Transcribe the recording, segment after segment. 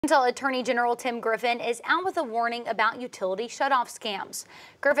Until Attorney General Tim Griffin is out with a warning about utility shutoff scams.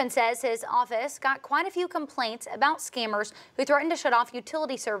 Griffin says his office got quite a few complaints about scammers who threaten to shut off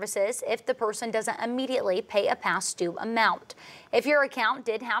utility services if the person doesn't immediately pay a past due amount. If your account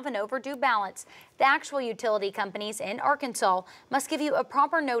did have an overdue balance, the actual utility companies in Arkansas must give you a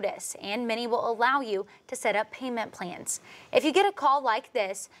proper notice, and many will allow you to set up payment plans. If you get a call like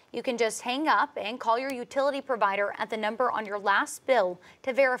this, you can just hang up and call your utility provider at the number on your last bill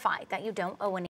to verify that you don't owe any.